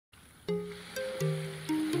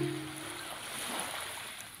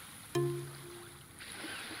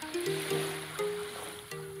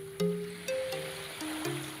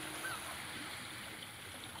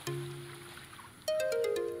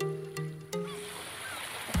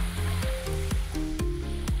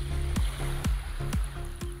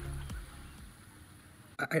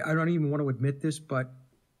I don't even want to admit this, but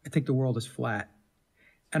I think the world is flat.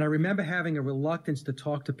 And I remember having a reluctance to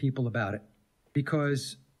talk to people about it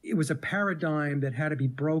because it was a paradigm that had to be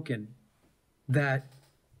broken that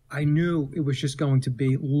I knew it was just going to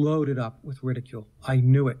be loaded up with ridicule. I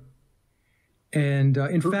knew it. And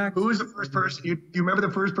in fact... Who was the first person? Do you remember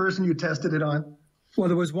the first person you tested it on? Well,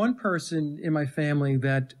 there was one person in my family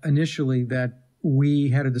that initially that we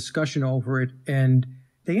had a discussion over it, and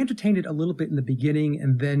they entertained it a little bit in the beginning,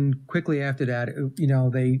 and then quickly after that,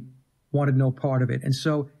 they wanted no part of it. And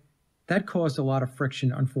so that caused a lot of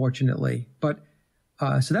friction, unfortunately. But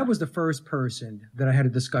so that was the first person that I had a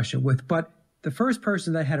discussion with. But the first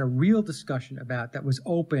person that I had a real discussion about that was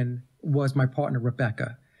open was my partner,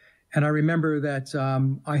 Rebecca. And I remember that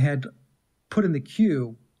I had put in the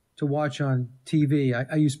queue to watch on TV.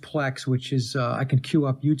 I use Plex, which is I can queue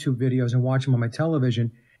up YouTube videos and watch them on my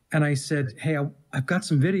television. And I said, hey, I've got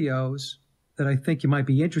some videos that I think you might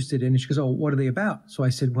be interested in. And she goes, oh, what are they about? So I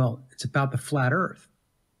said, well, it's about the flat earth.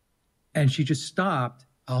 And she just stopped.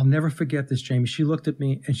 I'll never forget this, Jamie. She looked at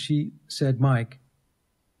me and she said, Mike,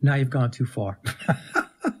 now you've gone too far.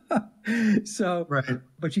 So, right.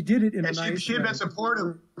 But she did it in a nice way. She had been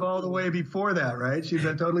supportive all the way before that, right? She'd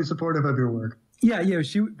been totally supportive of your work. Yeah,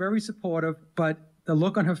 she was very supportive, but the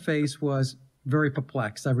look on her face was very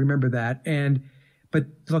perplexed. I remember that. But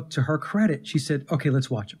look, to her credit, she said, okay, let's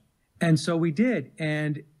watch them. And so we did.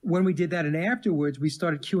 And when we did that and afterwards, we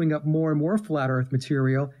started queuing up more and more flat earth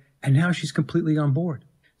material. And now she's completely on board.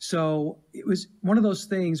 So it was one of those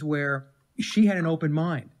things where she had an open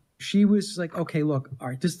mind. She was like, okay, look, all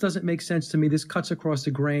right, this doesn't make sense to me. This cuts across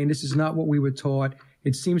the grain. This is not what we were taught.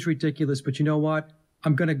 It seems ridiculous, but you know what?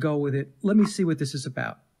 I'm going to go with it. Let me see what this is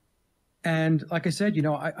about. And like I said,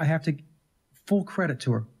 I have to full credit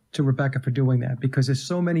to her, to Rebecca, for doing that, because there's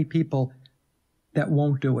so many people that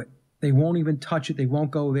won't do it. They won't even touch it. They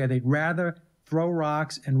won't go there. They'd rather throw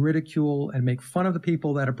rocks and ridicule and make fun of the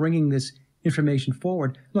people that are bringing this information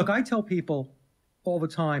forward. Look, I tell people all the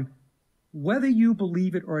time, whether you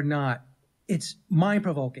believe it or not, it's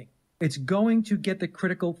mind-provoking. It's going to get the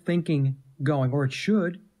critical thinking going, or it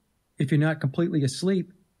should, if you're not completely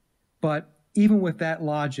asleep. But even with that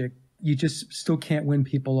logic, you just still can't win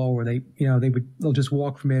people over. They'll just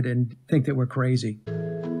walk from it and think that we're crazy.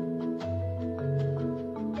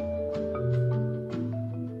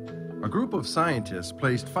 A group of scientists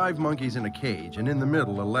placed 5 monkeys in a cage and in the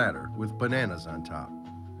middle a ladder with bananas on top.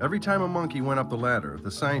 Every time a monkey went up the ladder, the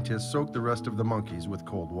scientists soaked the rest of the monkeys with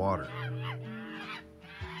cold water.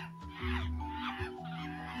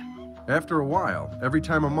 After a while, every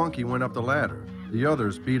time a monkey went up the ladder, the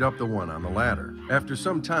others beat up the one on the ladder. After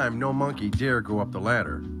some time, no monkey dare go up the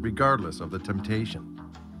ladder, regardless of the temptation.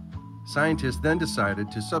 Scientists then decided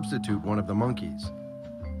to substitute one of the monkeys.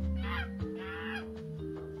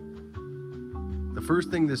 The first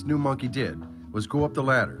thing this new monkey did was go up the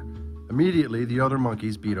ladder. Immediately, the other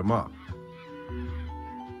monkeys beat him up.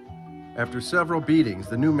 After several beatings,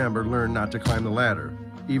 the new member learned not to climb the ladder,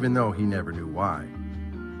 even though he never knew why.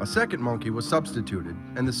 A second monkey was substituted,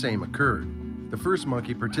 and the same occurred. The first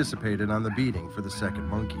monkey participated on the beating for the second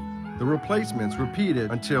monkey. The replacements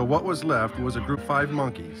repeated until what was left was a group of 5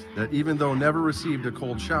 monkeys that, even though never received a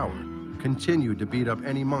cold shower, continued to beat up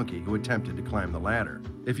any monkey who attempted to climb the ladder.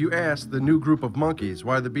 If you asked the new group of monkeys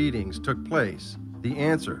why the beatings took place, the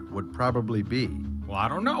answer would probably be, well, I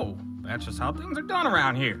don't know. That's just how things are done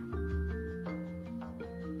around here.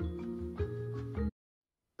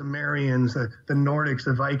 The Sumerians, the Nordics,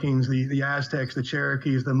 the Vikings, the Aztecs, the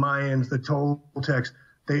Cherokees, the Mayans, the Toltecs,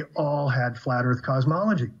 they all had flat earth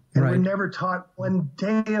cosmology. And we're never taught one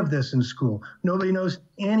day of this in school. Nobody knows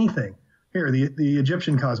anything. Here, the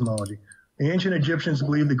Egyptian cosmology. The ancient Egyptians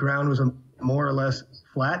believed the ground was a more or less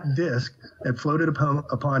flat disk that floated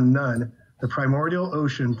upon none, the primordial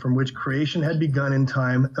ocean from which creation had begun in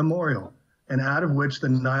time immemorial, and out of which the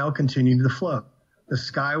Nile continued to flow. The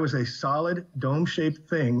sky was a solid, dome-shaped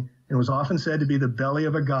thing and was often said to be the belly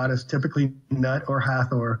of a goddess, typically Nut or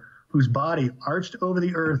Hathor, whose body arched over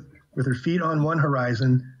the earth with her feet on one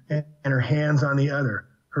horizon and her hands on the other.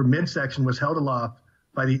 Her midsection was held aloft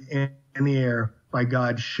in the air by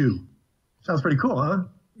God Shu. Sounds pretty cool, huh?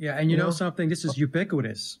 Yeah, and you know something? This is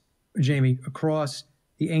ubiquitous, Jamie, across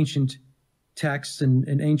the ancient texts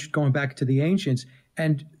and ancient, going back to the ancients.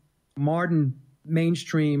 And modern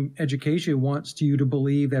mainstream education wants you to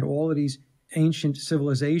believe that all of these ancient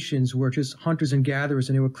civilizations were just hunters and gatherers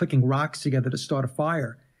and they were clicking rocks together to start a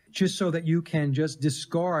fire, just so that you can just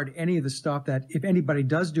discard any of the stuff that, if anybody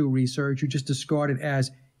does do research, you just discard it as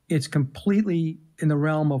it's completely in the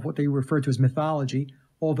realm of what they refer to as mythology.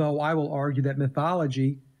 Although I will argue that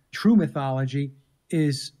mythology, true mythology,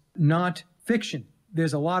 is not fiction.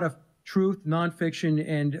 There's a lot of truth, nonfiction,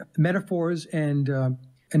 and metaphors and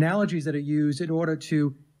analogies that are used in order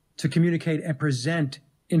to communicate and present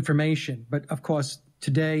information. But of course,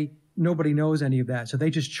 today, nobody knows any of that. So they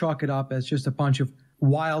just chalk it up as just a bunch of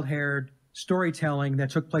wild-haired storytelling that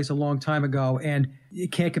took place a long time ago. And you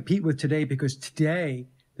can't compete with today because today,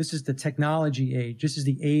 this is the technology age. This is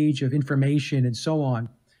the age of information and so on.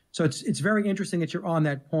 So it's very interesting that you're on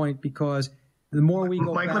that point, because the more we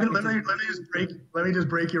go Mike, back... let me just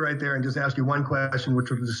break you right there and just ask you one question, which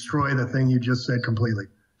will destroy the thing you just said completely.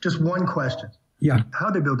 Just one question. Yeah.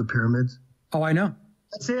 How'd they build the pyramids? Oh, I know.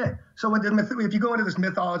 That's it. So if you go into this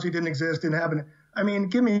mythology, didn't exist, didn't happen. I mean,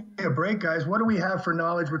 give me a break, guys. What do we have for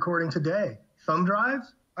knowledge recording today? Thumb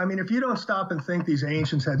drives? I mean, if you don't stop and think these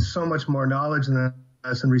ancients had so much more knowledge than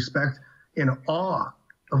us and respect in awe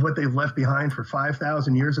of what they've left behind for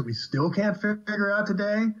 5,000 years that we still can't figure out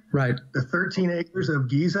today. Right. The 13 acres of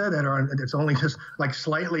Giza it's only just like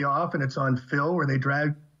slightly off, and it's on fill, where they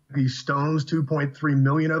dragged these stones, 2.3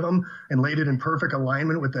 million of them, and laid it in perfect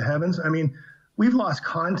alignment with the heavens. I mean, we've lost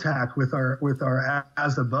contact with our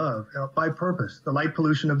as above by purpose. The light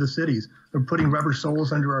pollution of the cities. They're putting rubber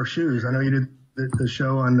soles under our shoes. I know you did the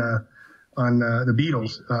show on the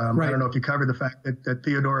Beatles. Right. I don't know if you covered the fact that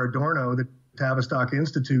Theodore Adorno, the Tavistock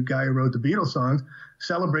Institute guy who wrote the Beatles songs,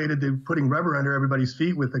 celebrated the putting rubber under everybody's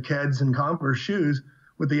feet with the Keds and Converse shoes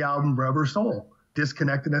with the album Rubber Soul,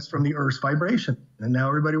 disconnected us from the Earth's vibration. And now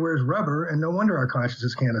everybody wears rubber, and no wonder our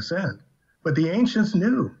consciousness can't ascend. But the ancients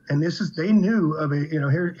knew, and they knew of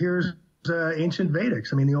here's ancient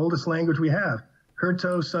Vedics. I mean, the oldest language we have.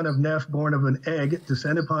 Herto, son of Neph, born of an egg,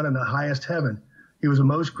 descended upon in the highest heaven. He was a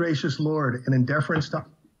most gracious Lord, and in deference to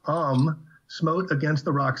smote against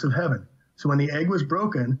the rocks of heaven. So when the egg was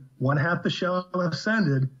broken, one half the shell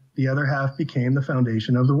ascended, the other half became the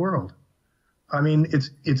foundation of the world. I mean,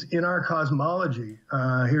 it's in our cosmology.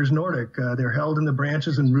 Here's Nordic. They're held in the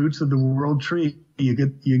branches and roots of the world tree. You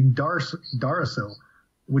get Darasil,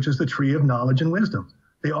 which is the tree of knowledge and wisdom.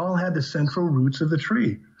 They all had the central roots of the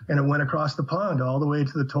tree, and it went across the pond all the way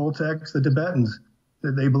to the Toltecs, the Tibetans.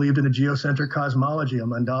 That they believed in a geocentric cosmology, a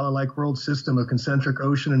mandala-like world system of concentric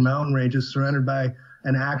ocean and mountain ranges surrounded by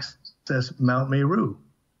an axis, Mount Meru.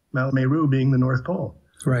 Mount Meru being the North Pole.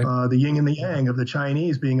 Right. The yin and the yang of the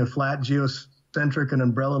Chinese being a flat geocentric and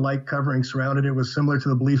umbrella-like covering surrounded it was similar to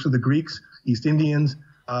the beliefs of the Greeks, East Indians,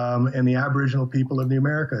 and the Aboriginal people of the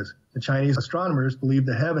Americas. The Chinese astronomers believed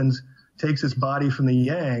the heavens takes its body from the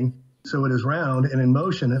yang, so it is round and in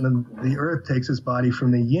motion, and then the earth takes its body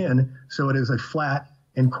from the yin, so it is a flat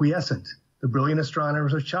and quiescent. The brilliant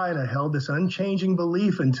astronomers of China held this unchanging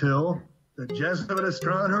belief until the Jesuit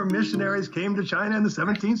astronomer missionaries came to China in the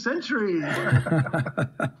 17th century.